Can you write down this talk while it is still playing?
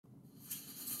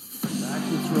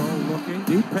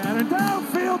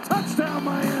Touchdown,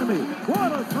 Miami.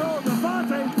 What a throw,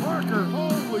 Devontae Parker.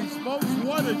 Holy smokes,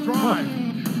 what a drive.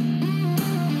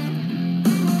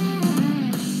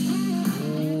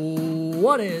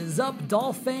 What is up,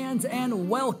 Dolphin fans, and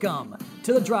welcome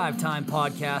to the Drive Time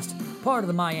Podcast, part of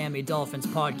the Miami Dolphins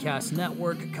Podcast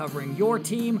Network, covering your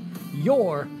team,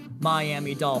 your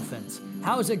Miami Dolphins.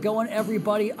 How's it going,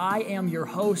 everybody? I am your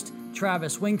host,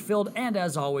 Travis Wingfield, and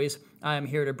as always, I am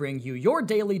here to bring you your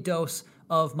daily dose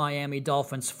of Miami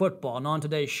Dolphins football. And on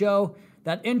today's show,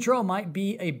 that intro might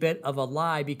be a bit of a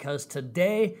lie because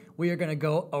today we are going to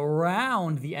go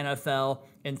around the NFL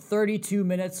in 32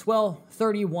 minutes,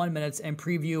 31 minutes, and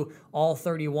preview all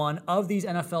 31 of these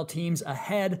NFL teams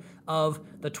ahead of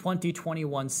the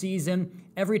 2021 season.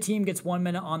 Every team gets 1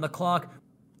 minute on the clock,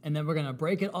 and then we're going to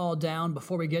break it all down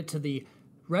before we get to the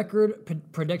record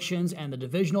predictions and the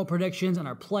divisional predictions and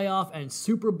our playoff and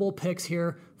Super Bowl picks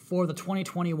here for the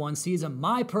 2021 season.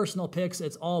 My personal picks,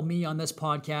 it's all me on this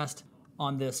podcast,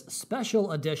 on this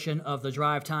special edition of the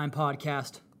Drive Time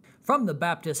Podcast from the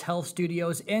Baptist Health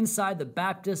Studios inside the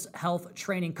Baptist Health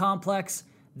Training Complex.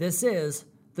 This is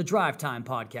the Drive Time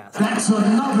Podcast. That's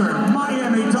another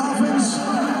Miami Dolphins.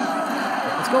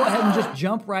 Let's go ahead and just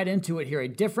jump right into it here. A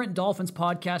different Dolphins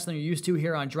podcast than you're used to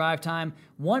here on Drive Time.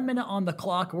 1 minute on the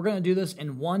clock. We're going to do this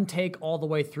in one take all the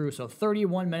way through. So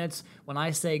 31 minutes. When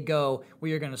I say go,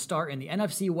 we are going to start in the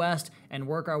NFC West and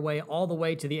work our way all the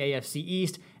way to the AFC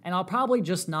East. And I'll probably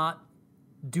just not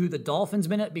do the Dolphins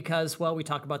minute because, well, we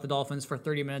talk about the Dolphins for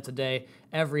 30 minutes a day,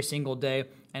 every single day.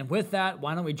 And with that,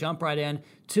 why don't we jump right in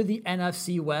to the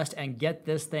NFC West and get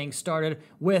this thing started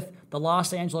with the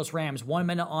Los Angeles Rams. 1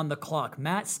 minute on the clock.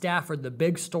 Matt Stafford, the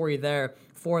big story there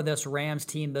for this Rams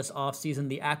team this offseason,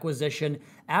 the acquisition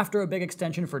after a big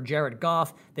extension for Jared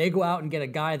Goff. They go out and get a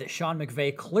guy that Sean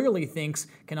McVay clearly thinks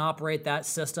can operate that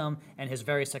system and his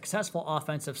very successful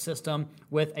offensive system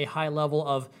with a high level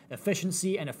of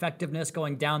efficiency and effectiveness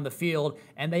going down the field.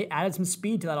 And they added some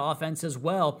speed to that offense as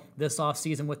well this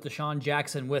offseason with Deshaun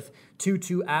Jackson, with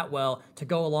Tutu Atwell to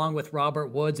go along with Robert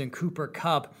Woods and Cooper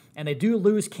Kupp. And they do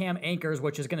lose Cam Akers,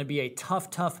 which is going to be a tough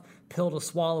pill to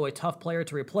swallow, a tough player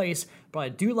to replace. But I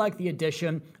do like the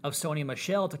addition of Sony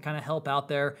Michel to kind of help out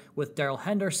there with Darrell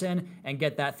Henderson and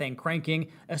get that thing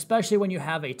cranking, especially when you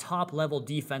have a top-level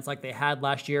defense like they had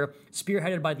last year,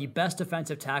 spearheaded by the best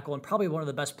defensive tackle and probably one of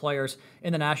the best players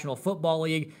in the National Football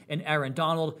League in Aaron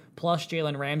Donald, plus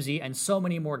Jalen Ramsey, and so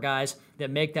many more guys that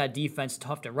make that defense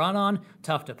tough to run on,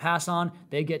 tough to pass on.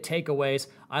 They get takeaways.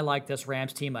 I like this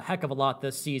Rams team a heck of a lot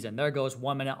this season. There goes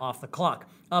 1 minute off the clock.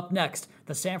 Up next,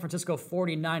 the San Francisco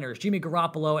 49ers. Jimmy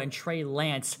Garoppolo and Trey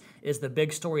Lance is the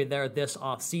big story there this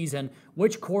offseason.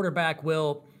 Which quarterback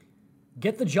will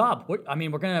get the job? I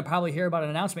mean, we're going to probably hear about an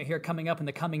announcement here coming up in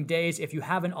the coming days if you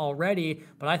haven't already,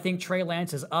 but I think Trey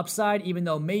Lance's upside, even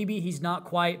though maybe he's not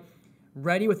quite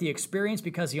ready with the experience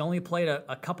because he only played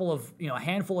a couple of, a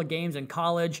handful of games in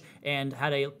college and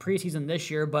had a preseason this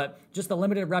year, but just the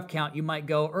limited rep count, you might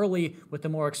go early with the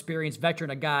more experienced veteran,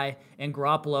 a guy in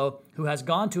Garoppolo who has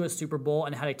gone to a Super Bowl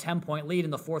and had a 10-point lead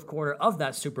in the fourth quarter of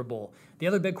that Super Bowl. The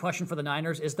other big question for the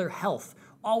Niners is their health.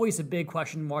 Always a big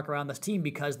question mark around this team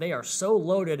because they are so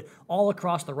loaded all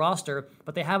across the roster,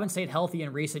 but they haven't stayed healthy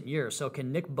in recent years. So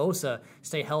can Nick Bosa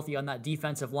stay healthy on that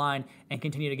defensive line and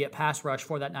continue to get pass rush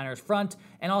for that Niners front?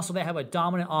 And also they have a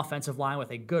dominant offensive line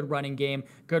with a good running game,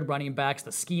 good running backs.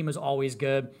 The scheme is always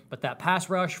good, but that pass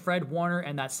rush, Fred Warner,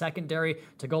 and that secondary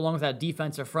to go along with that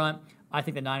defensive front, I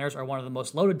think the Niners are one of the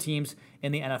most loaded teams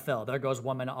in the NFL. There goes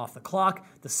 1 minute off the clock.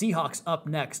 The Seahawks up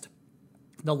next.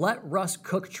 The let Russ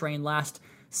cook train last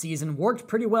season worked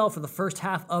pretty well for the first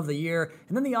half of the year,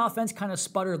 and then the offense kind of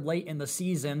sputtered late in the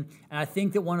season, and I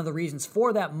think that one of the reasons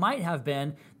for that might have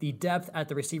been the depth at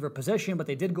the receiver position, but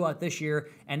they did go out this year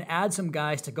and add some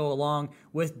guys to go along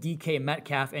with DK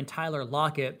Metcalf and Tyler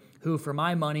Lockett, who, for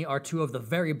my money, are two of the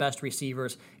very best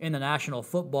receivers in the National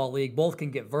Football League. Both can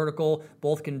get vertical,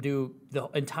 both can do the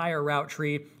entire route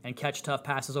tree and catch tough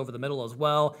passes over the middle as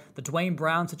well. The Dwayne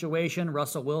Brown situation,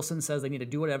 Russell Wilson says they need to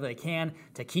do whatever they can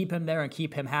to keep him there and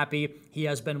keep him happy. He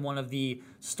has been one of the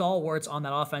stalwarts on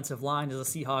that offensive line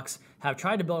as the Seahawks have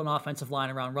tried to build an offensive line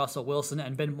around Russell Wilson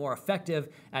and been more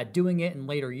effective at doing it in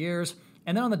later years.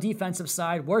 And then on the defensive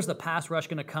side, where's the pass rush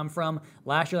going to come from?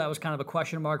 Last year, that was kind of a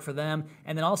question mark for them.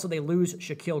 And then also they lose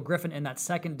Shaquille Griffin in that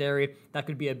secondary. That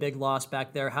could be a big loss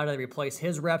back there. How do they replace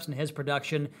his reps and his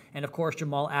production? And of course,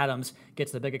 Jamal Adams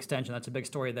gets the big extension. That's a big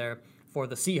story there for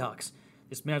the Seahawks.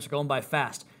 These minutes are going by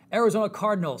fast. Arizona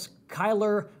Cardinals,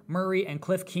 Kyler Murray and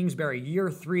Cliff Kingsbury,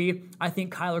 year 3. I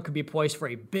think Kyler could be poised for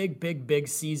a big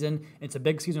season. It's a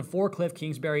big season for Cliff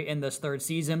Kingsbury in this 3rd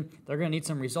season. They're going to need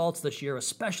some results this year,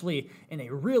 especially in a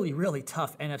really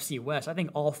tough NFC West. I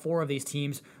think all 4 of these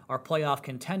teams are playoff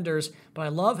contenders, but I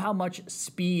love how much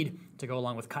speed, to go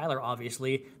along with Kyler,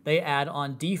 obviously, they add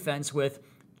on defense with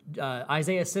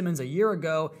Isaiah Simmons a year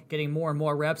ago getting more and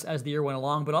more reps as the year went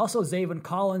along, but also Zaven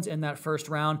Collins in that 1st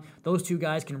round. Those 2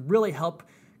 guys can really help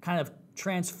kind of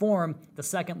transform the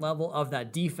 2nd level of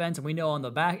that defense. And we know on the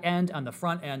back end, on the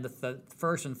front end, the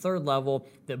 1st and 3rd level,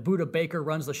 that Budda Baker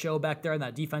runs the show back there in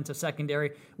that defensive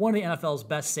secondary. One of the NFL's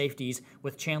best safeties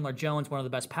with Chandler Jones, one of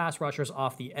the best pass rushers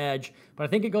off the edge. But I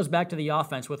think it goes back to the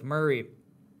offense with Murray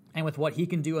and with what he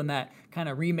can do in that kind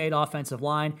of remade offensive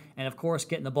line, and of course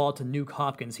getting the ball to Nuke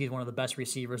Hopkins. He's one of the best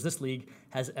receivers this league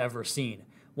has ever seen.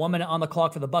 1 minute on the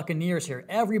clock for the Buccaneers here.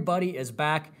 Everybody is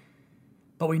back,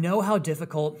 but we know how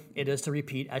difficult it is to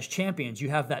repeat as champions. You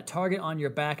have that target on your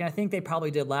back, and I think they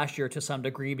probably did last year to some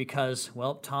degree because,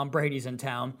 well, Tom Brady's in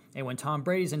town, and when Tom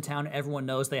Brady's in town, everyone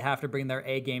knows they have to bring their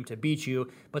A game to beat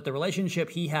you, but the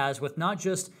relationship he has with not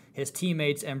just his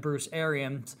teammates and Bruce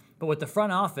Arians, but with the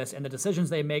front office and the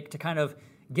decisions they make to kind of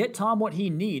get Tom what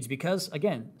he needs, because,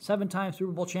 again, 7-time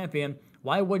Super Bowl champion,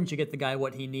 why wouldn't you get the guy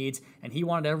what he needs? And he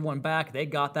wanted everyone back. They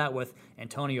got that with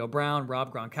Antonio Brown,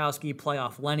 Rob Gronkowski,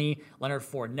 playoff Lenny, Leonard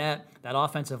Fournette. That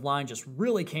offensive line just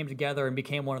really came together and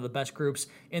became one of the best groups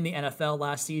in the NFL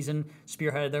last season,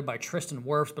 spearheaded there by Tristan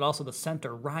Wirfs, but also the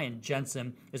center, Ryan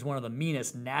Jensen, is one of the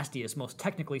meanest, nastiest, most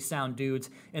technically sound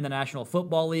dudes in the National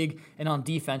Football League. And on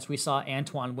defense, we saw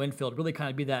Antoine Winfield really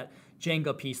kind of be that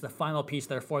Jenga piece, the final piece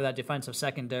there for that defensive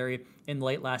secondary in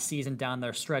late last season down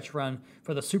their stretch run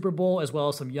for the Super Bowl, as well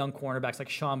as some young cornerbacks like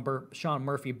Sean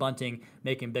Murphy-Bunting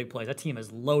making big plays. That team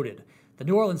is loaded. The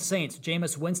New Orleans Saints,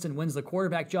 Jameis Winston wins the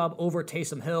quarterback job over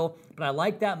Taysom Hill, but I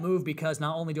like that move because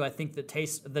not only do I think that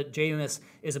Jameis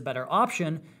is a better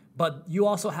option, but you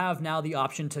also have now the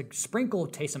option to sprinkle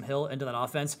Taysom Hill into that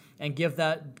offense and give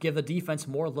the defense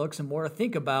more looks and more to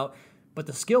think about. But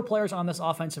the skill players on this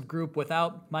offensive group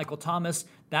without Michael Thomas,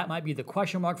 that might be the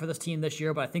question mark for this team this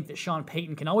year, but I think that Sean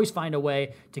Payton can always find a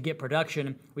way to get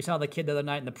production. We saw the kid the other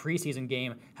night in the preseason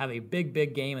game have a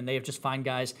big game, and they have just find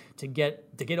guys to get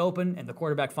open, and the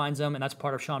quarterback finds them, and that's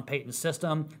part of Sean Payton's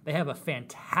system. They have a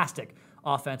fantastic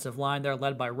offensive line there,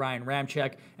 led by Ryan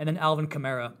Ramczyk, and then Alvin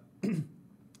Kamara.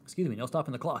 Excuse me, no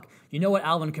stopping the clock. You know what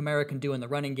Alvin Kamara can do in the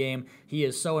running game. He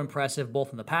is so impressive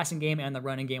both in the passing game and the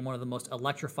running game, one of the most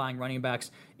electrifying running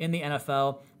backs in the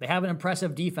NFL. They have an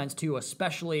impressive defense too,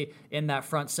 especially in that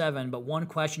front 7, but one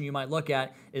question you might look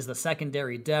at is the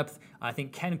secondary depth. I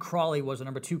think Ken Crawley was the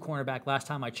number 2 cornerback last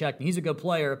time I checked, and he's a good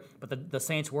player, but the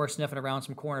Saints were sniffing around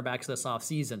some cornerbacks this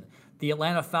offseason. The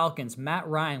Atlanta Falcons, Matt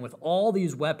Ryan, with all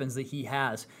these weapons that he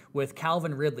has, with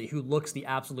Calvin Ridley, who looks the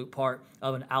absolute part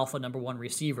of an alpha number 1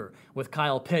 receiver, with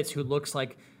Kyle Pitts, who looks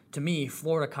like, to me,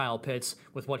 Florida Kyle Pitts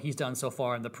with what he's done so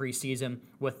far in the preseason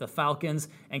with the Falcons.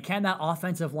 And can that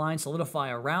offensive line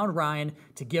solidify around Ryan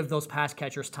to give those pass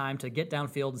catchers time to get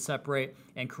downfield and separate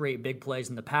and create big plays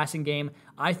in the passing game?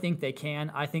 I think they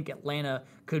can. I think Atlanta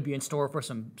could be in store for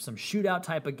some shootout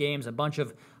type of games, a bunch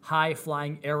of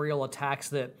high-flying aerial attacks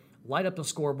that light up the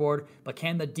scoreboard, but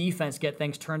can the defense get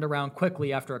things turned around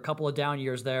quickly after a couple of down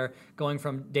years there, going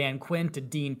from Dan Quinn to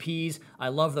Dean Pease? I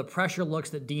love the pressure looks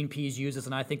that Dean Pease uses,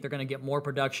 and I think they're going to get more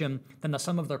production than the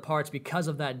sum of their parts because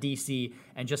of that DC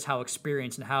and just how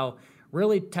experienced and how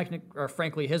really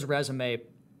frankly, his resume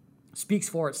speaks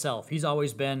for itself. He's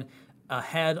always been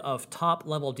ahead of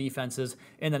top-level defenses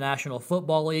in the National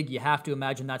Football League. You have to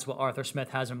imagine that's what Arthur Smith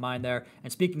has in mind there.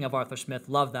 And speaking of Arthur Smith,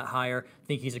 love that hire.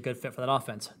 Think he's a good fit for that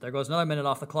offense. There goes another minute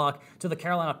off the clock to the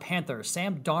Carolina Panthers.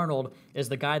 Sam Darnold is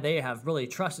the guy they have really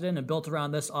trusted in and built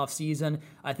around this offseason.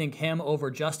 I think him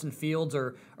over Justin Fields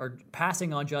or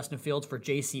passing on Justin Fields for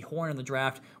J.C. Horn in the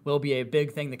draft will be a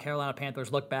big thing the Carolina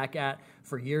Panthers look back at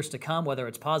for years to come, whether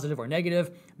it's positive or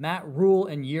negative. Matt Rule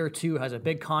in year 2 has a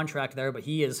big contract there, but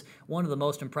he is one of the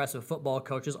most impressive football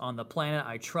coaches on the planet.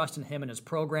 I trust in him and his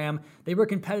program. They were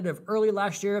competitive early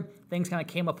last year. Things kind of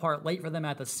came apart late for them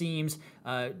at the seams,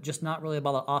 just not really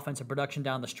about the offensive production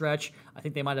down the stretch. I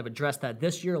think they might have addressed that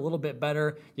this year a little bit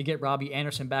better. You get Robbie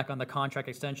Anderson back on the contract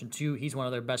extension too. He's one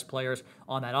of their best players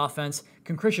on that offense.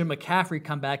 Can Christian McCaffrey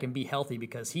come back and be healthy,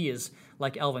 because he is,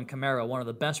 like Alvin Kamara, one of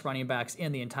the best running backs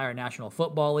in the entire National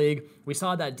Football League. We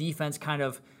saw that defense kind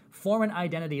of form an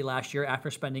identity last year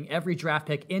after spending every draft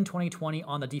pick in 2020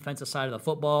 on the defensive side of the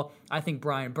football. I think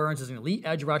Brian Burns is an elite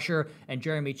edge rusher, and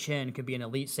Jeremy Chin could be an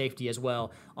elite safety as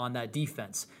well on that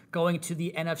defense. Going to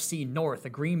the NFC North, the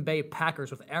Green Bay Packers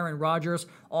with Aaron Rodgers.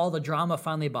 All the drama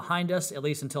finally behind us, at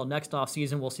least until next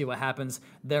offseason. We'll see what happens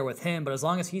there with him. But as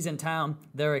long as he's in town,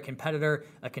 they're a competitor,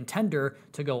 a contender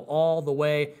to go all the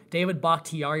way. David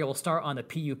Bakhtiari will start on the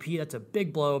PUP. That's a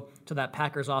big blow to that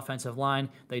Packers offensive line.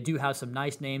 They do have some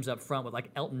nice names up front with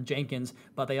like Elton Jenkins,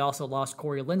 but they also lost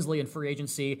Corey Linsley in free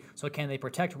agency. So can they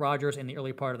protect Rodgers in the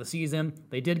early part of the season?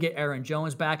 They did get Aaron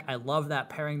Jones back. I love that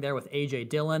pairing there with A.J.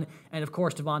 Dillon. And of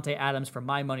course, Devontae Adams, for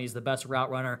my money, is the best route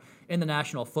runner in the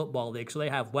National Football League. So they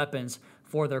have weapons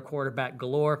for their quarterback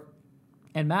galore.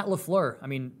 And Matt LaFleur, I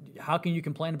mean, how can you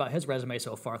complain about his resume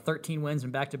so far? 13 wins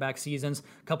in back-to-back seasons,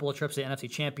 a couple of trips to the NFC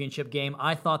Championship game.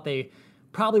 I thought they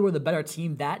probably were the better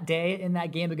team that day in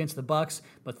that game against the Bucs,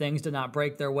 but things did not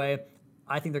break their way.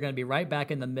 I think they're going to be right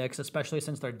back in the mix, especially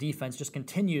since their defense just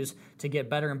continues to get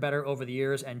better and better over the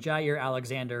years. And Jair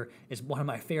Alexander is one of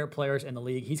my favorite players in the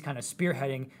league. He's kind of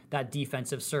spearheading that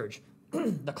defensive surge.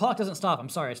 The clock doesn't stop. I'm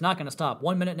sorry, it's not going to stop.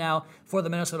 1 minute now for the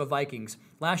Minnesota Vikings.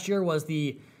 Last year was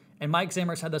and Mike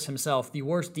Zimmer said this himself, the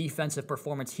worst defensive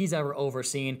performance he's ever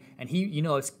overseen. And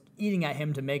it's eating at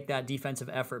him to make that defensive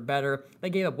effort better. They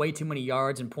gave up way too many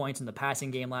yards and points in the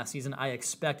passing game last season. I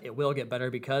expect it will get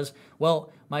better because,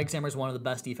 well, Mike Zimmer is one of the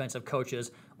best defensive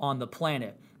coaches on the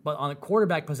planet. But on the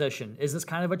quarterback position, is this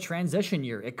kind of a transition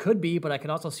year? It could be, but I could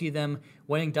also see them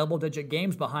winning double-digit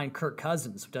games behind Kirk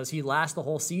Cousins. Does he last the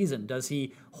whole season? Does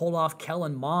he hold off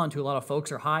Kellen Mond, who a lot of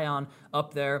folks are high on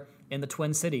up there in the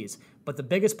Twin Cities? But the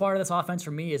biggest part of this offense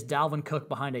for me is Dalvin Cook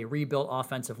behind a rebuilt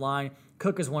offensive line.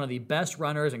 Cook is one of the best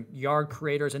runners and yard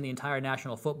creators in the entire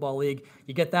National Football League.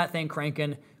 You get that thing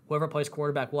cranking, whoever plays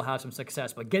quarterback will have some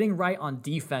success. But getting right on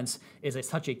defense is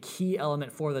such a key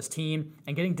element for this team.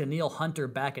 And getting Danielle Hunter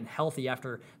back and healthy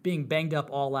after being banged up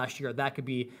all last year, that could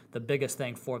be the biggest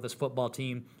thing for this football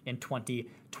team in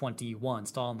 2021.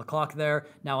 Stalling the clock there.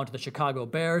 Now onto the Chicago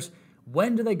Bears.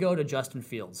 When do they go to Justin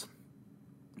Fields?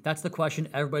 That's the question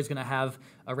everybody's going to have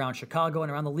around Chicago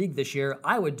and around the league this year.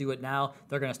 I would do it now.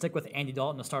 They're going to stick with Andy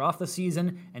Dalton to start off the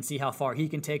season and see how far he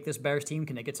can take this Bears team.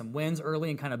 Can they get some wins early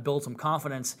and kind of build some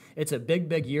confidence? It's a big,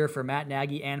 big year for Matt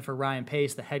Nagy and for Ryan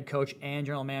Pace, the head coach and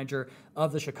general manager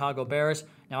of the Chicago Bears.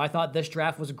 Now, I thought this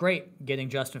draft was great, getting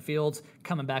Justin Fields,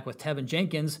 coming back with Tevin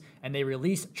Jenkins, and they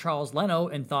released Charles Leno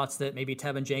in thoughts that maybe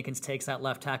Tevin Jenkins takes that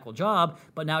left tackle job,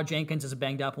 but now Jenkins is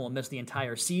banged up and will miss the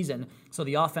entire season. So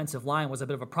the offensive line was a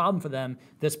bit of a problem for them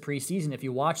this preseason. If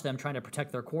you watch them trying to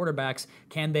protect their quarterbacks,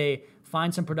 can they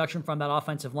find some production from that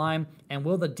offensive line, and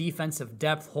will the defensive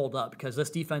depth hold up? Because this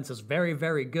defense is very,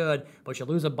 very good, but you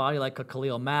lose a body like a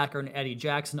Khalil Mack or an Eddie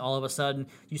Jackson, all of a sudden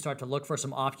you start to look for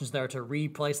some options there to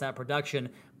replace that production.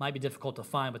 Might be difficult to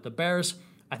find, but the Bears,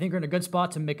 I think, are in a good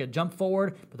spot to make a jump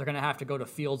forward, but they're going to have to go to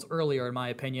Fields earlier, in my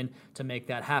opinion, to make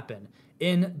that happen.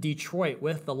 In Detroit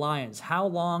with the Lions, how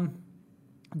long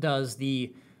does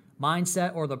the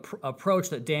mindset or the approach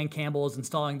that Dan Campbell is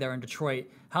installing there in Detroit,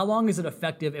 how long is it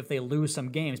effective if they lose some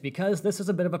games? Because this is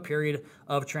a bit of a period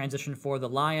of transition for the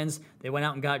Lions. They went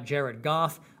out and got Jared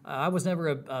Goff. I was never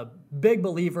a big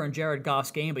believer in Jared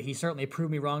Goff's game, but he certainly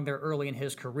proved me wrong there early in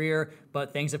his career.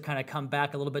 But things have kind of come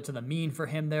back a little bit to the mean for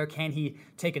him there. Can he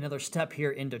take another step here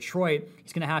in Detroit?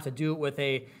 He's going to have to do it with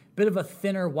a bit of a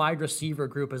thinner wide receiver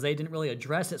group, as they didn't really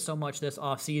address it so much this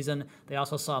offseason. They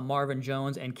also saw Marvin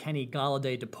Jones and Kenny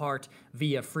Golladay depart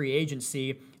via free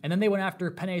agency. And then they went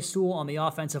after Penei Sewell on the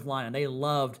offensive line, and they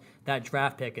loved that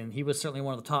draft pick, and he was certainly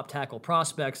one of the top tackle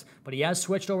prospects, but he has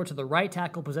switched over to the right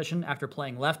tackle position after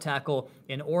playing left tackle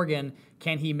in Oregon.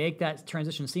 Can he make that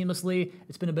transition seamlessly?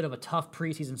 It's been a bit of a tough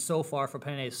preseason so far for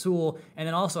Penei Sewell. And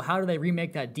then also, how do they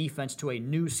remake that defense to a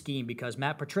new scheme? Because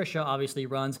Matt Patricia obviously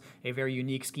runs a very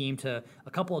unique scheme to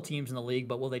a couple of teams in the league,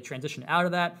 but will they transition out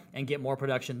of that and get more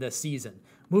production this season?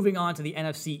 Moving on to the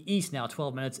NFC East now,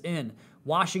 12 minutes in.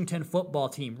 Washington football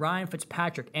team, Ryan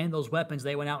Fitzpatrick and those weapons,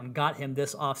 they went out and got him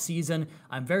this offseason.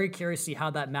 I'm very curious to see how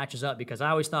that matches up, because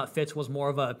I always thought Fitz was more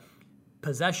of a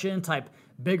possession type,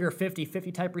 bigger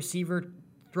 50-50 type receiver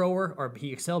thrower, or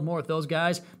he excelled more with those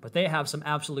guys, but they have some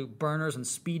absolute burners and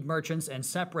speed merchants and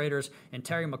separators and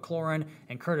Terry McLaurin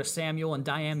and Curtis Samuel and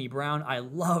Diami Brown. I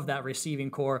love that receiving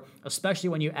core, especially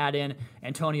when you add in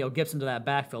Antonio Gibson to that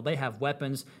backfield. They have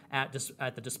weapons at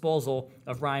the disposal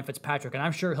of Ryan Fitzpatrick, and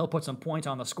I'm sure he'll put some points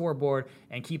on the scoreboard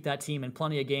and keep that team in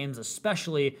plenty of games,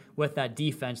 especially with that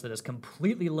defense that is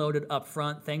completely loaded up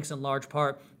front, thanks in large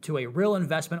part to a real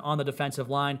investment on the defensive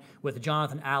line with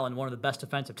Jonathan Allen, one of the best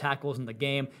defensive tackles in the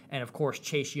game, and of course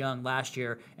Chase Young last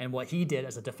year and what he did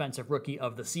as a defensive rookie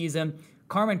of the season.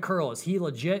 Carmen Curl, is he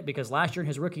legit? Because last year in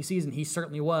his rookie season, he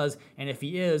certainly was. And if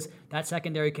he is, that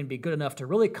secondary can be good enough to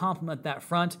really complement that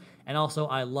front. And also,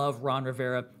 I love Ron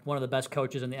Rivera, one of the best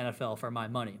coaches in the NFL for my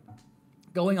money.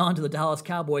 Going on to the Dallas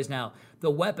Cowboys now,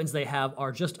 the weapons they have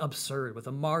are just absurd with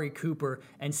Amari Cooper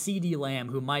and CeeDee Lamb,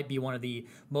 who might be one of the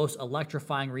most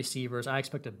electrifying receivers. I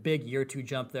expect a big year 2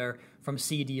 jump there from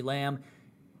CeeDee Lamb.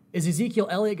 Is Ezekiel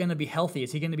Elliott going to be healthy?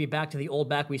 Is he going to be back to the old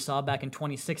back we saw back in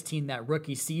 2016, that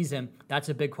rookie season? That's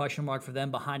a big question mark for them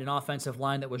behind an offensive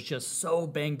line that was just so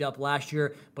banged up last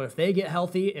year. But if they get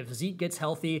healthy, if Zeke gets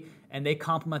healthy, and they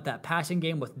complement that passing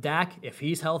game with Dak, if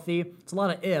he's healthy, it's a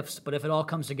lot of ifs, but if it all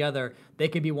comes together, they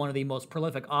could be one of the most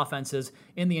prolific offenses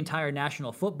in the entire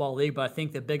National Football League. But I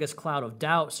think the biggest cloud of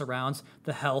doubt surrounds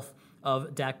the health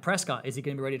of Dak Prescott. Is he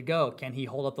going to be ready to go? Can he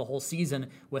hold up the whole season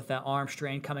with that arm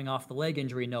strain coming off the leg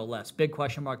injury, no less? Big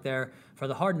question mark there for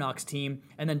the Hard Knocks team.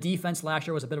 And then defense last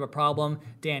year was a bit of a problem.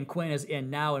 Dan Quinn is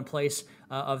now in place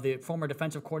of the former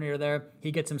defensive coordinator there.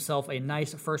 He gets himself a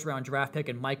nice first-round draft pick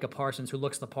in Micah Parsons, who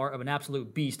looks the part of an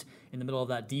absolute beast in the middle of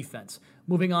that defense.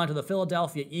 Moving on to the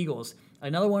Philadelphia Eagles.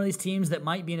 Another one of these teams that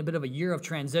might be in a bit of a year of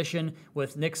transition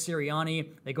with Nick Sirianni.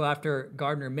 They go after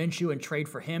Gardner Minshew and trade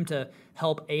for him to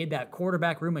help aid that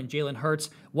quarterback room and Jalen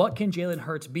Hurts. What can Jalen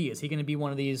Hurts be? Is he going to be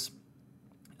one of these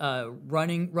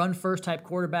run first type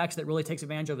quarterbacks that really takes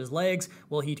advantage of his legs?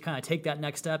 Will he kind of take that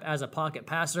next step as a pocket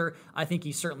passer? I think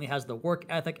he certainly has the work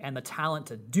ethic and the talent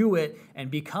to do it and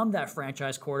become that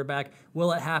franchise quarterback.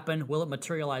 Will it happen? Will it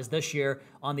materialize this year?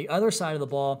 On the other side of the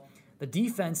ball, the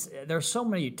defense, there's so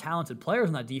many talented players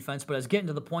on that defense, but it's getting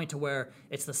to the point to where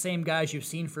it's the same guys you've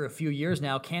seen for a few years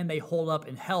now. Can they hold up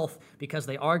in health? Because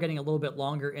they are getting a little bit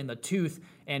longer in the tooth,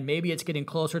 and maybe it's getting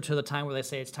closer to the time where they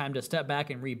say it's time to step back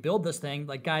and rebuild this thing.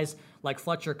 Like guys like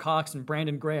Fletcher Cox and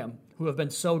Brandon Graham, who have been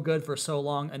so good for so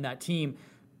long in that team.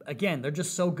 Again, they're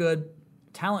just so good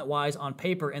talent-wise on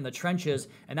paper in the trenches,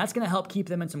 and that's going to help keep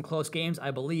them in some close games,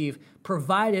 I believe,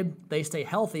 provided they stay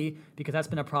healthy, because that's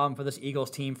been a problem for this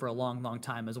Eagles team for a long, long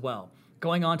time as well.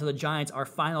 Going on to the Giants, our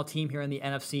final team here in the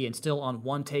NFC, and still on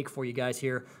one take for you guys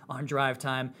here on Drive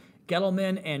Time.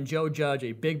 Gettleman and Joe Judge,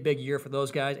 a big, big year for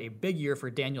those guys, a big year for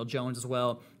Daniel Jones as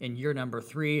well in year number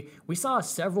 3. We saw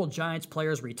several Giants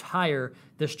players retire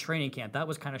this training camp. That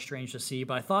was kind of strange to see,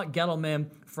 but I thought Gettleman,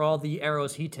 for all the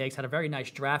arrows he takes, had a very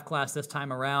nice draft class this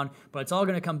time around, but it's all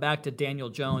going to come back to Daniel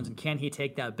Jones, and can he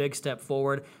take that big step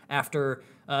forward after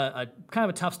a kind of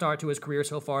a tough start to his career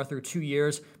so far through 2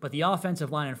 years, but the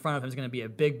offensive line in front of him is going to be a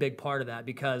big, big part of that,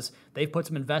 because they've put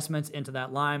some investments into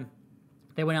that line.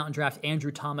 They went out and drafted Andrew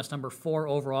Thomas, number 4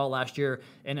 overall last year,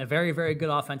 in a very, very good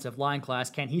offensive line class.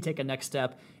 Can he take a next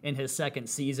step in his second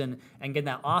season and get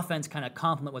that offense kind of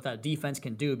complement what that defense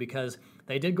can do? Because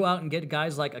they did go out and get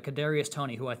guys like a Kadarius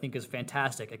Toney, who I think is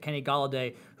fantastic, a Kenny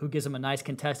Golladay, who gives him a nice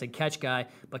contested catch guy,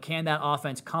 but can that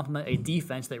offense complement a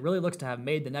defense that really looks to have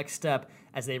made the next step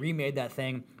as they remade that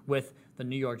thing with the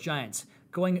New York Giants?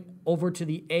 Going over to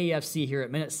the AFC here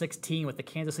at minute 16 with the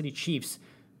Kansas City Chiefs.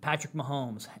 Patrick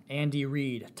Mahomes, Andy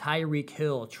Reid, Tyreek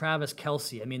Hill, Travis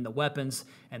Kelce. I mean, the weapons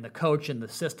and the coach and the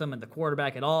system and the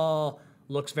quarterback, it all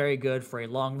looks very good for a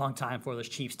long, long time for this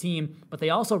Chiefs team. But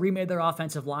they also remade their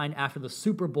offensive line after the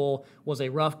Super Bowl was a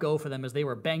rough go for them as they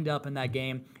were banged up in that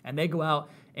game. And they go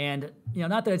out and,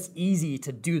 not that it's easy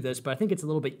to do this, but I think it's a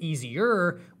little bit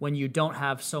easier when you don't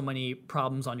have so many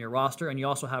problems on your roster and you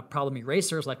also have problem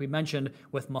erasers like we mentioned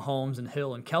with Mahomes and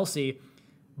Hill and Kelce.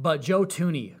 But Joe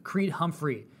Thuney, Creed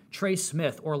Humphrey, Trey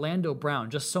Smith, Orlando Brown,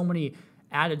 just so many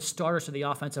added starters to the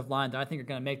offensive line that I think are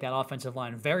going to make that offensive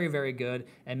line very, very good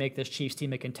and make this Chiefs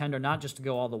team a contender, not just to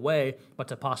go all the way, but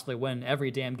to possibly win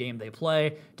every damn game they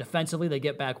play. Defensively, they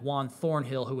get back Juan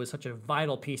Thornhill, who is such a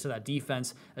vital piece of that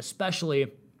defense,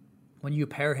 especially when you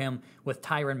pair him with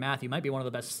Tyrann Mathieu. Might be one of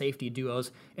the best safety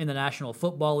duos in the National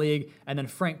Football League. And then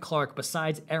Frank Clark,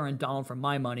 besides Aaron Donald for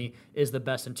my money, is the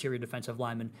best interior defensive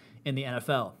lineman in the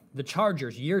NFL. The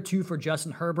Chargers, year 2 for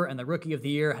Justin Herbert, and the Rookie of the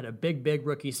Year, had a big, big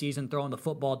rookie season throwing the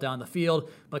football down the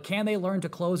field. But can they learn to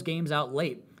close games out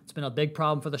late? It's been a big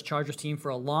problem for this Chargers team for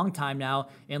a long time now.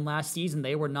 In last season,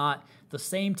 they were not the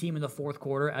same team in the fourth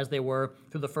quarter as they were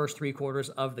through the first 3 quarters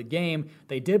of the game.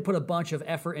 They did put a bunch of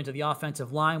effort into the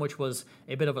offensive line, which was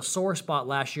a bit of a sore spot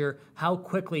last year. How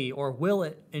quickly, or will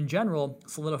it in general,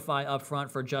 solidify up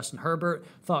front for Justin Herbert?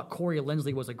 Thought Corey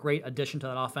Linsley was a great addition to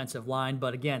that offensive line,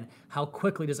 but again, how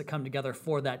quickly does it come together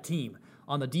for that team?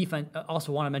 On the defense, I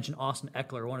also want to mention Austin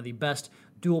Eckler, one of the best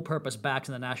dual-purpose backs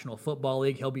in the National Football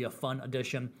League. He'll be a fun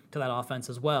addition to that offense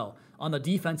as well. On the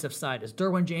defensive side, is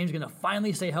Derwin James going to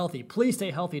finally stay healthy? Please stay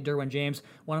healthy, Derwin James,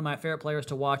 one of my favorite players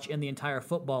to watch in the entire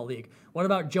football league. What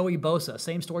about Joey Bosa?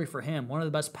 Same story for him. One of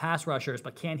the best pass rushers,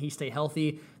 but can he stay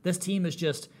healthy? This team is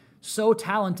just so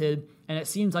talented, and it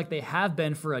seems like they have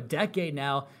been for a decade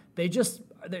now.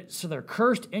 They're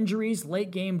cursed, injuries, late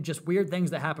game, just weird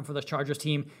things that happen for this Chargers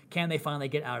team. Can they finally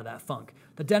get out of that funk?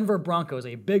 The Denver Broncos,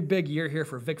 a big year here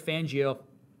for Vic Fangio.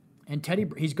 And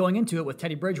he's going into it with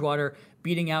Teddy Bridgewater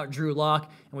beating out Drew Lock.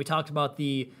 And we talked about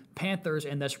the Panthers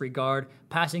in this regard,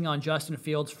 passing on Justin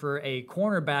Fields for a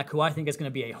cornerback who I think is going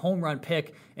to be a home run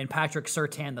pick in Patrick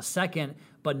Surtain II,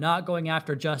 but not going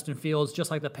after Justin Fields,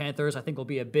 just like the Panthers, I think will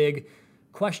be a big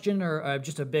question or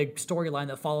just a big storyline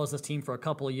that follows this team for a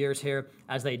couple of years here,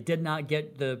 as they did not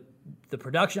get the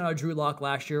production out of Drew Lock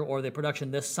last year or the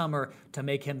production this summer to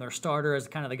make him their starter as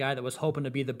kind of the guy that was hoping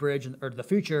to be the bridge or the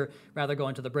future, rather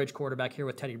going to the bridge quarterback here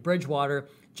with Teddy Bridgewater.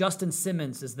 Justin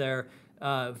Simmons is there.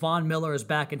 Von Miller is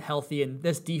back and healthy, and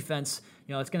this defense,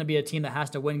 it's going to be a team that has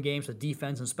to win games with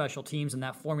defense and special teams and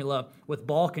that formula with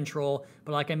ball control.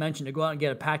 But like I mentioned, to go out and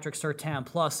get a Patrick Surtain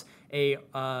plus a,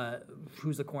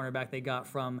 who's the cornerback they got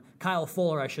from? Kyle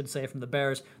Fuller, I should say, from the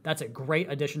Bears. That's a great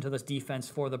addition to this defense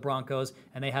for the Broncos,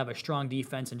 and they have a strong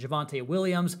defense, and Javonte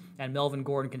Williams and Melvin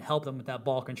Gordon can help them with that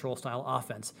ball control style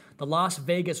offense. The Las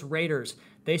Vegas Raiders,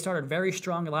 they started very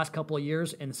strong the last couple of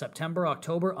years in September,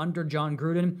 October under John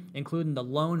Gruden, including the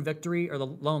lone victory, or the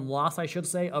lone loss, I should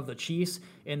say, of the Chiefs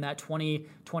in that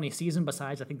 2020 season,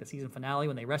 besides, I think, the season finale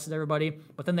when they rested everybody.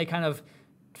 But then they kind of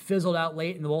fizzled out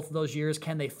late in both of those years.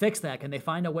 Can they fix that? Can they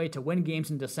find a way to win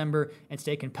games in December and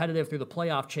stay competitive through the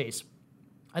playoff chase?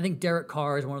 I think Derek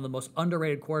Carr is one of the most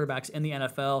underrated quarterbacks in the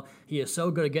NFL. He is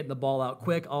so good at getting the ball out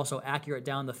quick, also accurate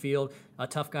down the field. A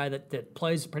tough guy that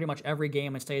plays pretty much every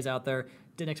game and stays out there.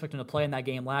 Didn't expect him to play in that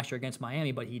game last year against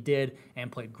Miami, but he did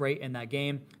and played great in that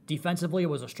game. Defensively, it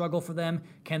was a struggle for them.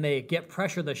 Can they get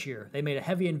pressure this year? They made a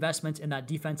heavy investment in that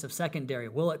defensive secondary.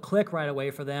 Will it click right away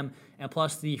for them? And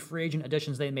plus the free agent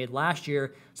additions they made last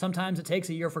year. Sometimes it takes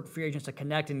a year for free agents to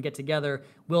connect and get together.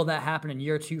 Will that happen in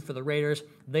year 2 for the Raiders?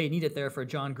 They need it there for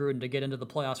John Gruden to get into the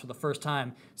playoffs for the first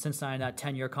time since signing that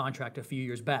 10-year contract a few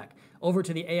years back. Over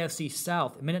to the AFC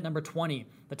South, minute number 20,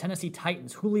 the Tennessee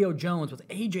Titans, Julio Jones with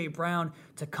A.J. Brown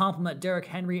to complement Derrick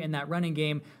Henry in that running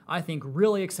game, I think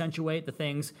really accentuate the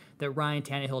things that Ryan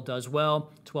Tannehill does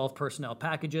well. 12 personnel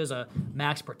packages, a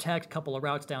max protect, couple of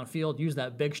routes downfield, use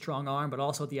that big strong arm, but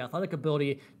also the athletic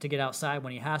ability to get outside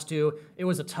when he has to. It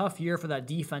was a tough year for that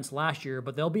defense last year,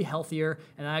 but they'll be healthier,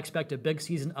 and I expect a big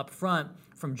season up front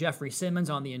from Jeffrey Simmons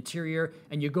on the interior,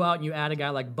 and you go out and you add a guy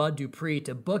like Bud Dupree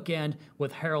to bookend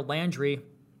with Harold Landry.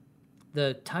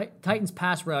 The Titans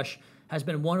pass rush has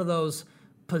been one of those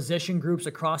position groups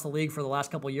across the league for the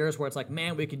last couple of years where it's like,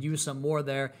 man, we could use some more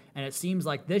there, and it seems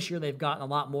like this year they've gotten a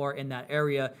lot more in that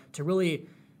area to really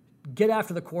get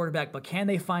after the quarterback, but can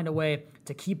they find a way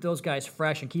to keep those guys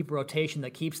fresh and keep a rotation that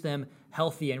keeps them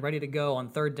healthy and ready to go on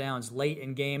third downs late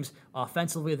in games?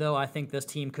 Offensively, though, I think this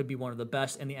team could be one of the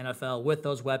best in the NFL with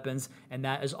those weapons, and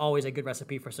that is always a good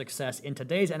recipe for success in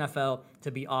today's NFL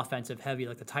to be offensive heavy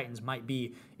like the Titans might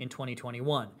be in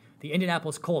 2021. The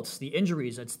Indianapolis Colts, the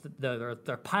injuries,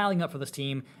 they're piling up for this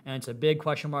team, and it's a big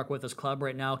question mark with this club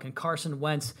right now. Can Carson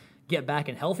Wentz get back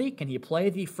and healthy? Can he play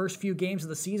the first few games of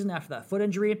the season after that foot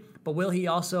injury? But will he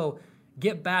also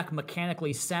get back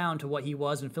mechanically sound to what he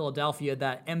was in Philadelphia,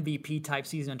 that MVP type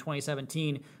season in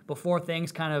 2017, before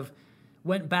things kind of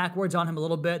went backwards on him a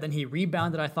little bit? Then he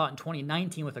rebounded, I thought, in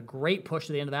 2019 with a great push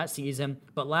to the end of that season.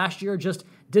 But last year just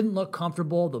didn't look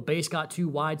comfortable. The base got too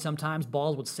wide sometimes.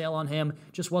 Balls would sail on him.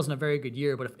 Just wasn't a very good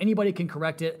year. But if anybody can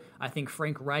correct it, I think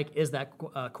Frank Reich is that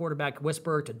quarterback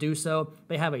whisperer to do so.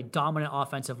 They have a dominant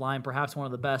offensive line, perhaps one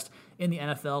of the best in the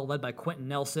NFL, led by Quentin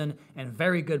Nelson, and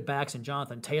very good backs in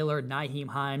Jonathan Taylor, Nyheim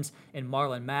Hines, and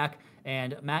Marlon Mack.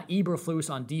 And Matt Eberflus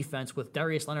on defense, with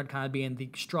Darius Leonard kind of being the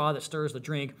straw that stirs the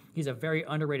drink. He's a very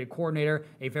underrated coordinator,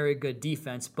 a very good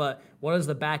defense. But what does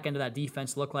the back end of that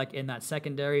defense look like in that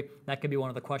secondary? That could be one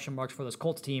of the question marks for this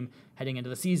Colts team heading into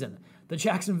the season. The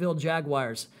Jacksonville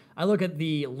Jaguars. I look at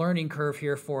the learning curve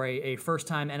here for a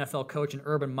first-time NFL coach in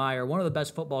Urban Meyer, one of the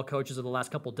best football coaches of the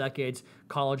last couple decades,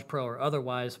 college, pro, or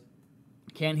otherwise.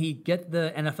 Can he get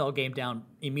the NFL game down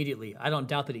immediately? I don't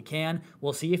doubt that he can.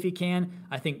 We'll see if he can.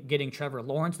 I think getting Trevor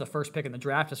Lawrence, the first pick in the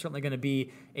draft, is certainly going to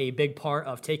be a big part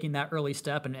of taking that early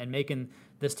step and making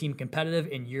this team competitive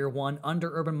in year one under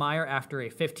Urban Meyer after a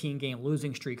 15-game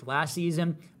losing streak last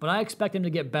season, but I expect him to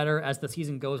get better as the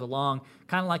season goes along,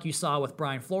 kind of like you saw with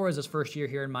Brian Flores his first year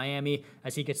here in Miami,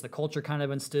 as he gets the culture kind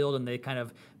of instilled and they kind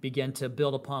of begin to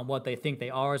build upon what they think they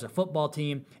are as a football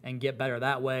team and get better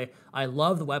that way. I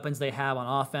love the weapons they have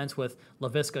on offense with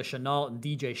Laviska Shenault and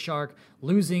DJ Shark.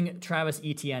 Losing Travis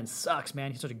Etienne sucks,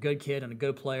 man. He's such a good kid and a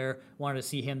good player. Wanted to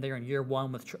see him there in year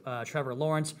one with Trevor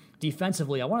Lawrence.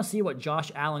 Defensively, I want to see what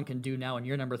Josh Allen can do now in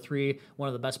year number 3, one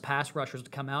of the best pass rushers to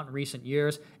come out in recent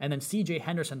years. And then CJ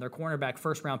Henderson, their cornerback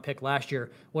first-round pick last year.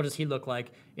 What does he look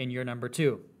like in year number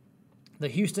 2? The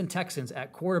Houston Texans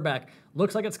at quarterback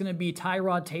looks like it's going to be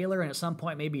Tyrod Taylor and at some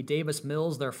point maybe Davis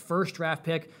Mills, their first draft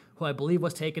pick, who I believe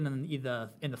was taken in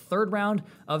the third round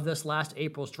of this last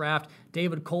April's draft.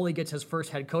 David Coley gets his first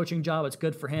head coaching job. It's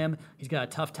good for him. He's got a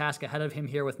tough task ahead of him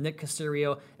here with Nick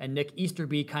Caserio and Nick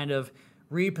Easterby kind of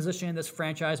repositioning this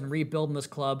franchise and rebuilding this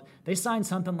club. They signed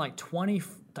something like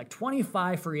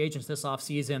 25 free agents this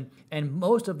offseason, and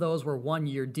most of those were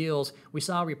one-year deals. We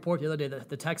saw a report the other day that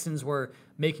the Texans were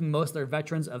making most of their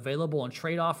veterans available in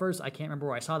trade offers. I can't remember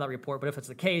where I saw that report, but if it's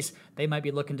the case, they might be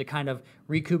looking to kind of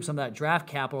recoup some of that draft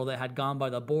capital that had gone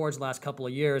by the boards the last couple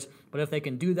of years. But if they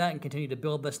can do that and continue to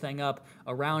build this thing up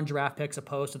around draft picks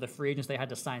opposed to the free agents they had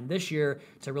to sign this year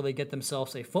to really get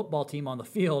themselves a football team on the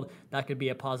field, that could be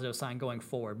a positive sign going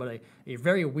forward. But a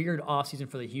very weird offseason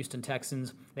for the Houston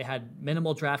Texans. They had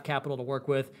minimal draft capital to work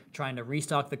with, trying to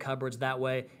restock the cupboards that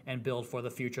way and build for the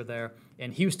future there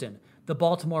in Houston. The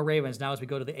Baltimore Ravens, now as we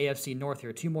go to the AFC North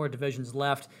here, 2 more divisions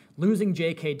left. Losing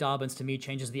J.K. Dobbins to me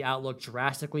changes the outlook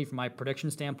drastically from my prediction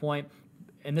standpoint,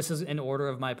 and this is in order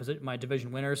of my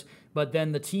division winners. But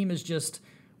then the team is just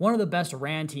one of the best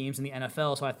ran teams in the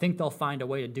NFL, so I think they'll find a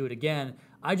way to do it again.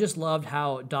 I just loved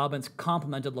how Dobbins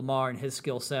complemented Lamar and his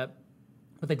skill set.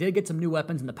 But they did get some new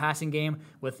weapons in the passing game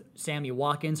with Sammy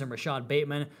Watkins and Rashad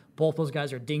Bateman. Both those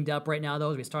guys are dinged up right now,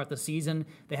 though, as we start the season.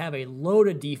 They have a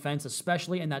loaded defense,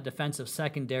 especially in that defensive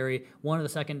secondary. One of the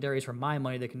secondaries, for my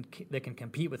money, that can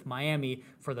compete with Miami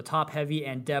for the top heavy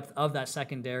and depth of that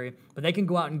secondary. But they can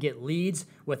go out and get leads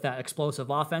with that explosive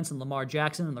offense and Lamar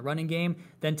Jackson in the running game,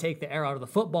 then take the air out of the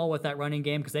football with that running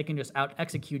game because they can just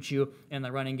out-execute you in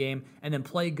the running game, and then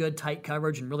play good, tight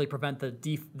coverage and really prevent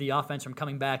the offense from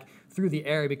coming back through the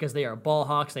air because they are ball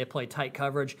hawks. They play tight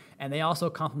coverage, and they also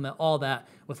complement all that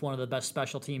with one of the best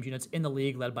special teams units in the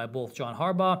league, led by both John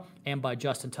Harbaugh and by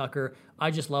Justin Tucker.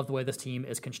 I just love the way this team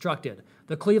is constructed.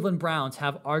 The Cleveland Browns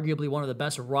have arguably one of the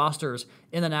best rosters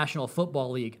in the National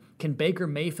Football League. Can Baker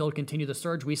Mayfield continue the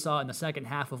surge we saw in the second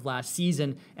half of last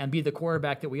season and be the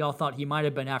quarterback that we all thought he might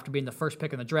have been after being the first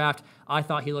pick in the draft? I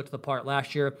thought he looked the part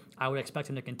last year. I would expect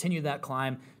him to continue that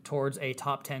climb towards a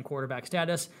top 10 quarterback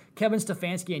status. Kevin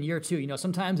Stefanski in year 2.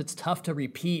 Sometimes it's tough to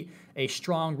repeat a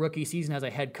strong rookie season as a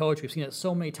head coach. We've seen it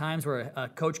so many times where a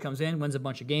coach comes in, wins a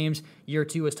bunch of games. Year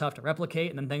 2 is tough to replicate,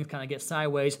 and then things kind of get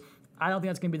sideways. I don't think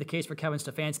that's going to be the case for Kevin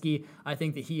Stefanski. I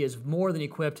think that he is more than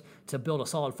equipped to build a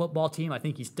solid football team. I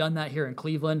think he's done that here in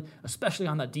Cleveland, especially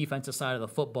on the defensive side of the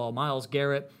football. Myles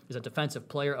Garrett is a Defensive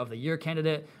Player of the Year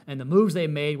candidate, and the moves they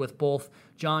made with both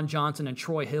John Johnson and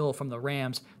Troy Hill from the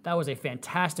Rams, that was a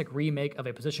fantastic remake of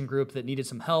a position group that needed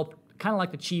some help, kind of like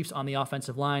the Chiefs on the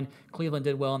offensive line. Cleveland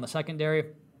did well in the secondary.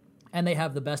 And they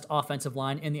have the best offensive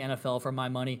line in the NFL for my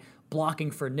money, blocking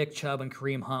for Nick Chubb and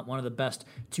Kareem Hunt, one of the best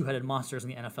two-headed monsters in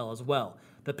the NFL as well.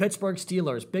 The Pittsburgh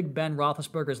Steelers, Big Ben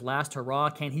Roethlisberger's last hurrah.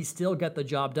 Can he still get the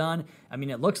job done? I mean,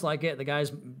 it looks like it.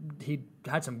 He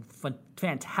had some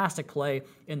fantastic play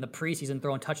in the preseason,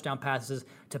 throwing touchdown passes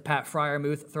to Pat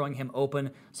Freiermuth, throwing him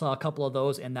open. Saw a couple of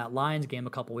those in that Lions game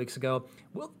a couple weeks ago.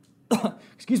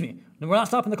 Excuse me. No, we're not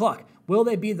stopping the clock. Will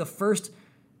they be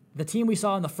the team we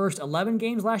saw in the first 11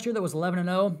 games last year that was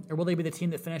 11-0, or will they be the team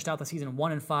that finished out the season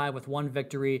 1-5 with 1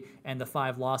 victory and the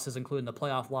 5 losses, including the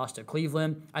playoff loss to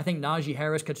Cleveland? I think Najee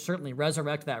Harris could certainly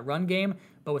resurrect that run game,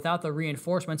 but without the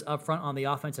reinforcements up front on the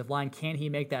offensive line, can he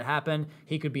make that happen?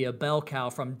 He could be a bell cow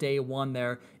from day one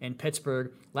there in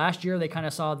Pittsburgh. Last year, they kind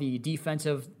of saw the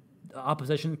defensive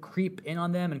opposition creep in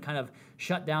on them and kind of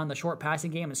shut down the short passing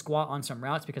game and squat on some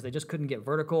routes because they just couldn't get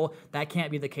vertical. That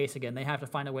can't be the case again. They have to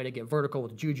find a way to get vertical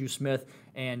with Juju Smith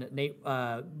and Nate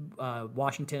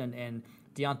Washington and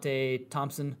Deontay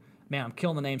Thompson. man, I'm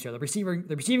killing the names here. The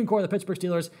receiving core of the Pittsburgh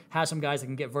Steelers has some guys that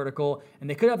can get vertical, and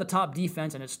they could have the top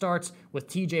defense, and it starts with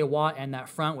TJ Watt and that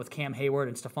front with Cam Hayward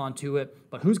and Stephon Tuitt.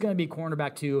 But who's going to be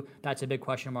cornerback 2? That's a big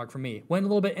question mark for me. Went a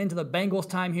little bit into the Bengals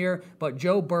time here, but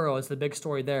Joe Burrow is the big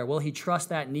story there. Will he trust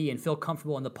that knee and feel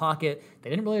comfortable in the pocket? They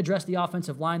didn't really address the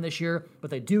offensive line this year, but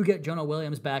they do get Jonah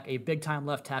Williams back, a big-time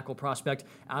left tackle prospect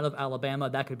out of Alabama.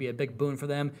 That could be a big boon for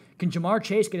them. Can Jamar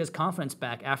Chase get his confidence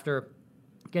back after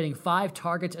getting 5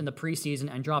 targets in the preseason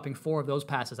and dropping 4 of those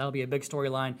passes? That'll be a big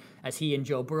storyline as he and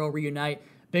Joe Burrow reunite.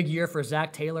 Big year for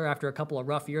Zach Taylor after a couple of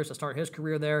rough years to start his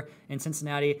career there in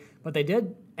Cincinnati. But they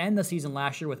did end the season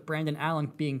last year with Brandon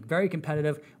Allen being very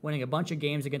competitive, winning a bunch of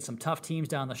games against some tough teams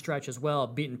down the stretch as well,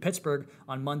 beating Pittsburgh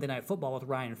on Monday Night Football with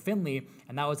Ryan Finley,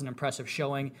 and that was an impressive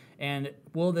showing. And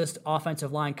will this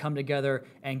offensive line come together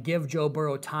and give Joe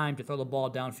Burrow time to throw the ball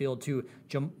downfield to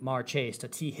Jamar Chase, to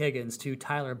T. Higgins, to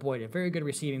Tyler Boyd, a very good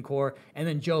receiving core, and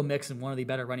then Joe Mixon, one of the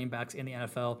better running backs in the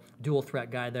NFL, dual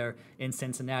threat guy there in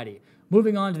Cincinnati.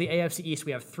 Moving on to the AFC East,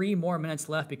 we have 3 more minutes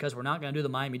left because we're not going to do the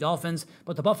Miami Dolphins,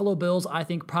 but the Buffalo Bills, I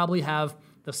think, probably have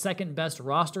the second best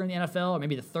roster in the NFL, or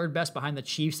maybe the third best behind the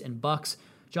Chiefs and Bucks.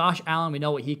 Josh Allen, we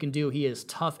know what he can do. He is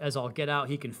tough as all get out.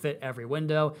 He can fit every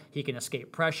window. He can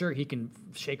escape pressure. He can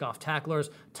shake off tacklers.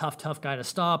 Tough guy to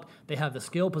stop. They have the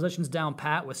skill positions down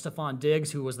pat with Stephon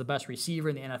Diggs, who was the best receiver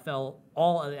in the NFL,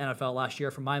 all of the NFL last year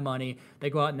for my money. They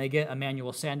go out and they get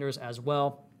Emmanuel Sanders as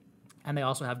well. And they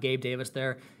also have Gabe Davis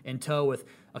there in tow with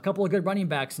a couple of good running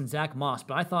backs and Zach Moss.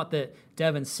 But I thought that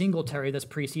Devin Singletary this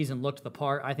preseason looked the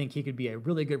part. I think he could be a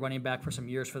really good running back for some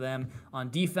years for them.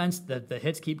 On defense, the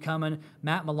hits keep coming.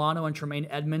 Matt Milano and Tremaine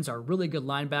Edmonds are really good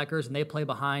linebackers, and they play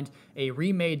behind a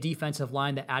remade defensive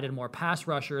line that added more pass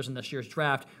rushers in this year's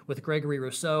draft with Gregory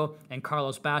Rousseau and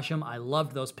Carlos Basham. I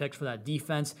loved those picks for that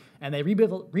defense. And they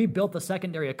rebuilt the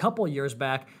secondary a couple years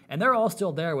back, and they're all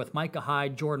still there with Micah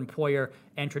Hyde, Jordan Poyer,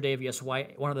 and Tre'Davious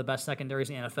White, one of the best secondaries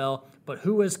in the NFL. But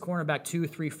who is cornerback 2,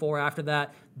 3, 4 after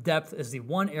that? Depth is the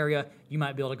one area you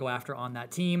might be able to go after on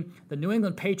that team. The New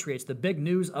England Patriots, the big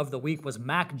news of the week was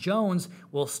Mac Jones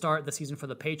will start the season for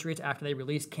the Patriots after they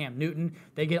released Cam Newton.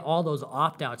 They get all those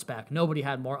opt-outs back. Nobody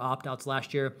had more opt-outs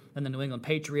last year than the New England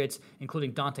Patriots,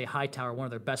 including Dante Hightower, one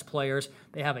of their best players.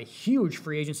 They have a huge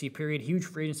free agency period, huge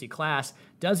free agency class.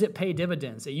 Does it pay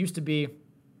dividends? It used to be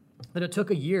that it took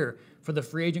a year for the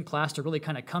free agent class to really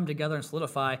kind of come together and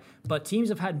solidify, but teams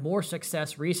have had more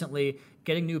success recently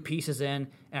getting new pieces in,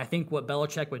 and I think what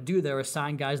Belichick would do there is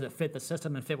sign guys that fit the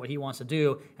system and fit what he wants to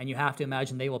do, and you have to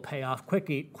imagine they will pay off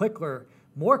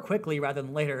more quickly rather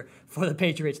than later for the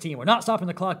Patriots team. We're not stopping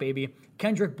the clock, baby.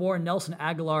 Kendrick Bourne, Nelson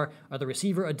Aguilar are the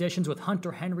receiver additions with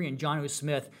Hunter Henry and Jonnu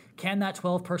Smith. Can that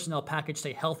 12 personnel package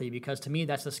stay healthy? Because to me,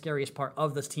 that's the scariest part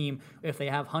of this team if they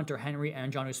have Hunter Henry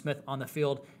and Jonnu Smith on the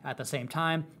field at the same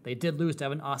time. They did lose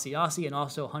Devin Asiasi, and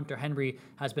also Hunter Henry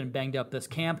has been banged up this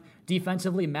camp.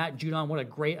 Defensively, Matt Judon, what a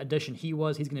great addition he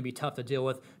was. He's going to be tough to deal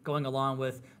with going along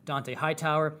with Dante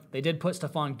Hightower. They did put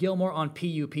Stephon Gilmore on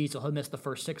PUP, so he'll miss the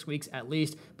first 6 weeks at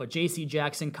least. But J.C.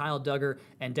 Jackson, Kyle Duggar,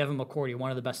 and Devin McCourty,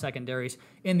 one of the best secondaries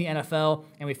in the NFL.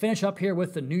 And we finish up here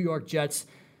with the New York Jets.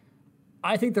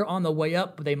 I think they're on the way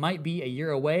up, but they might be a year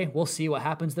away. We'll see what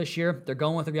happens this year. They're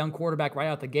going with a young quarterback right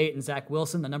out the gate in Zach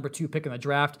Wilson, the number 2 pick in the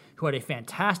draft, who had a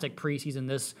fantastic preseason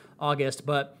this August.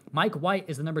 But Mike White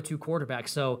is the number 2 quarterback,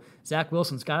 so Zach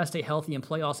Wilson's got to stay healthy and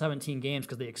play all 17 games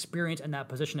because the experience in that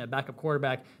position at backup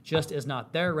quarterback just is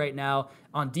not there right now.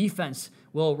 On defense,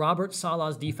 will Robert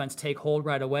Saleh's defense take hold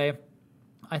right away?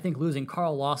 I think losing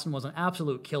Carl Lawson was an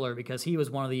absolute killer because he was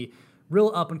one of the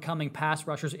real up-and-coming pass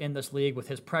rushers in this league with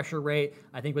his pressure rate.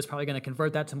 I think was probably going to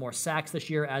convert that to more sacks this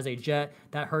year as a Jet.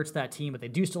 That hurts that team, but they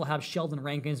do still have Sheldon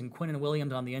Rankins and Quinnen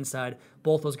Williams on the inside.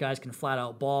 Both those guys can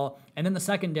flat-out ball. And then the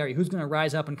secondary, who's going to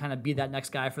rise up and kind of be that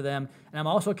next guy for them? And I'm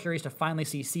also curious to finally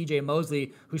see C.J.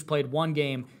 Mosley, who's played 1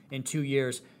 game in 2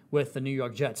 years with the New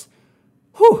York Jets.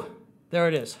 Whew! There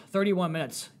it is, 31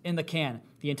 minutes in the can.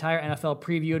 The entire NFL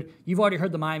previewed. You've already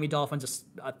heard the Miami Dolphins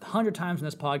 100 times in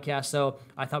this podcast, so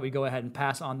I thought we'd go ahead and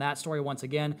pass on that story once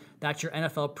again. That's your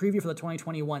NFL preview for the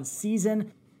 2021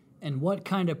 season. And what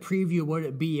kind of preview would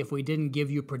it be if we didn't give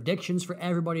you predictions for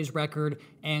everybody's record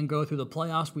and go through the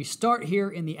playoffs? We start here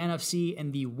in the NFC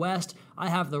in the West. I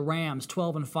have the Rams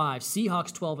 12-5,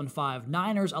 Seahawks 12-5,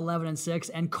 Niners 11-6,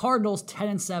 and Cardinals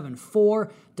 10-7.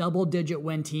 4 double-digit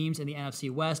win teams in the NFC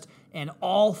West, and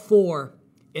all 4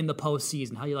 in the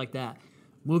postseason. How do you like that?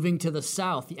 Moving to the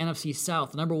South, the NFC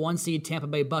South, the number 1 seed Tampa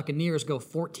Bay Buccaneers go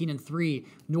 14-3,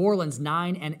 New Orleans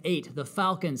 9-8, the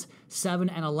Falcons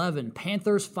 7-11,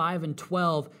 Panthers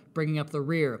 5-12, bringing up the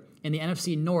rear. In the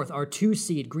NFC North, our 2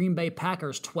 seed Green Bay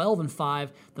Packers 12-5,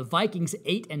 the Vikings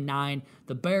 8-9,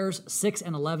 the Bears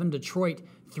 6-11, Detroit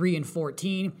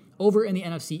 3-14. Over in the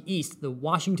NFC East, the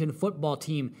Washington Football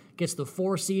Team gets the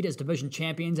 4 seed as division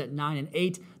champions at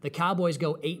 9-8. The Cowboys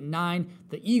go 8-9,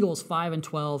 the Eagles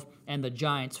 5-12, and the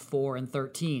Giants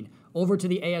 4-13. Over to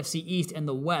the AFC East and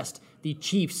the West, the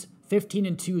Chiefs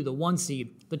 15-2, the 1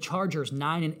 seed, the Chargers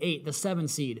 9-8, the 7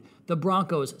 seed, the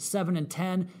Broncos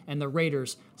 7-10, and the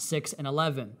Raiders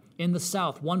 6-11. In the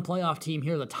South, 1 playoff team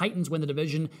here. The Titans win the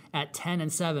division at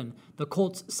 10-7. The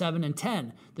Colts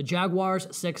 7-10. The Jaguars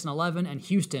 6-11, and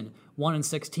Houston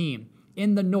 1-16.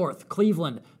 In the North,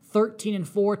 Cleveland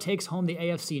 13-4 takes home the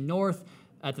AFC North.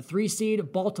 At the 3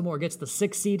 seed, Baltimore gets the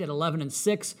 6 seed at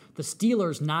 11-6. The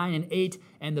Steelers 9-8,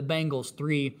 and the Bengals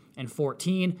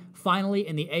 3-14. Finally,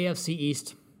 in the AFC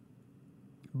East,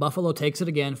 Buffalo takes it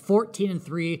again,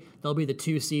 14-3. They'll be the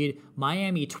 2 seed.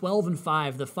 Miami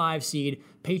 12-5, the 5 seed.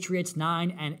 Patriots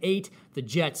 9-8. The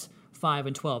Jets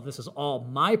 5-12. This is all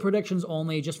my predictions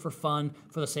only, just for fun,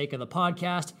 for the sake of the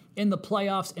podcast. In the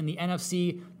playoffs, in the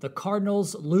NFC, the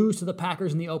Cardinals lose to the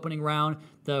Packers in the opening round.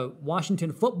 The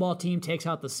Washington Football Team takes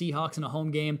out the Seahawks in a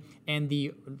home game, and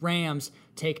the Rams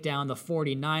take down the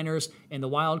 49ers in the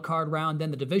wild card round.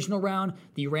 Then the divisional round,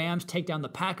 the Rams take down the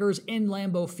Packers in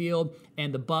Lambeau Field,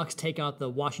 and the Bucs take out the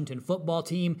Washington Football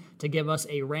Team to give us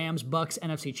a Rams-Bucs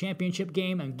NFC Championship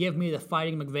game and give me the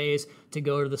Fighting McVays to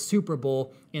go to the Super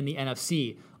Bowl in the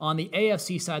NFC. On the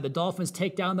AFC side, the Dolphins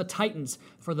take down the Titans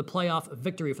for the playoff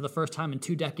victory for the first time in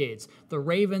 2 decades. The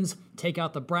Ravens take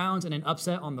out the Browns in an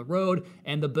upset on the road,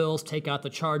 and the Bills take out the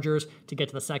Chargers to get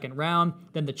to the second round.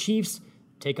 Then the Chiefs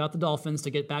take out the Dolphins to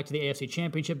get back to the AFC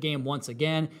Championship game once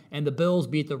again, and the Bills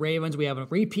beat the Ravens. We have a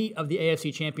repeat of the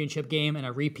AFC Championship game and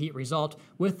a repeat result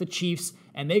with the Chiefs,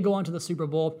 and they go on to the Super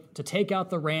Bowl to take out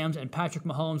the Rams, and Patrick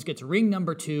Mahomes gets ring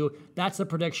number 2. That's the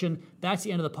prediction. That's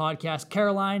the end of the podcast.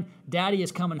 Caroline, Daddy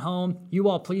is coming home. You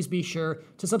all please be sure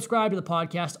to subscribe to the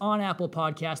podcast on Apple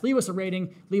Podcasts. Leave us a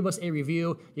rating. Leave us a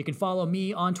review. You can follow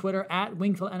me on Twitter at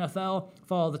Wingfield NFL.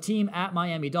 Follow the team at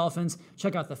Miami Dolphins.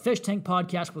 Check out the Fish Tank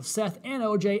podcast with Seth and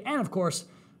OJ, and of course,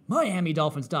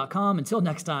 MiamiDolphins.com. Until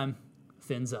next time,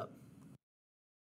 fins up.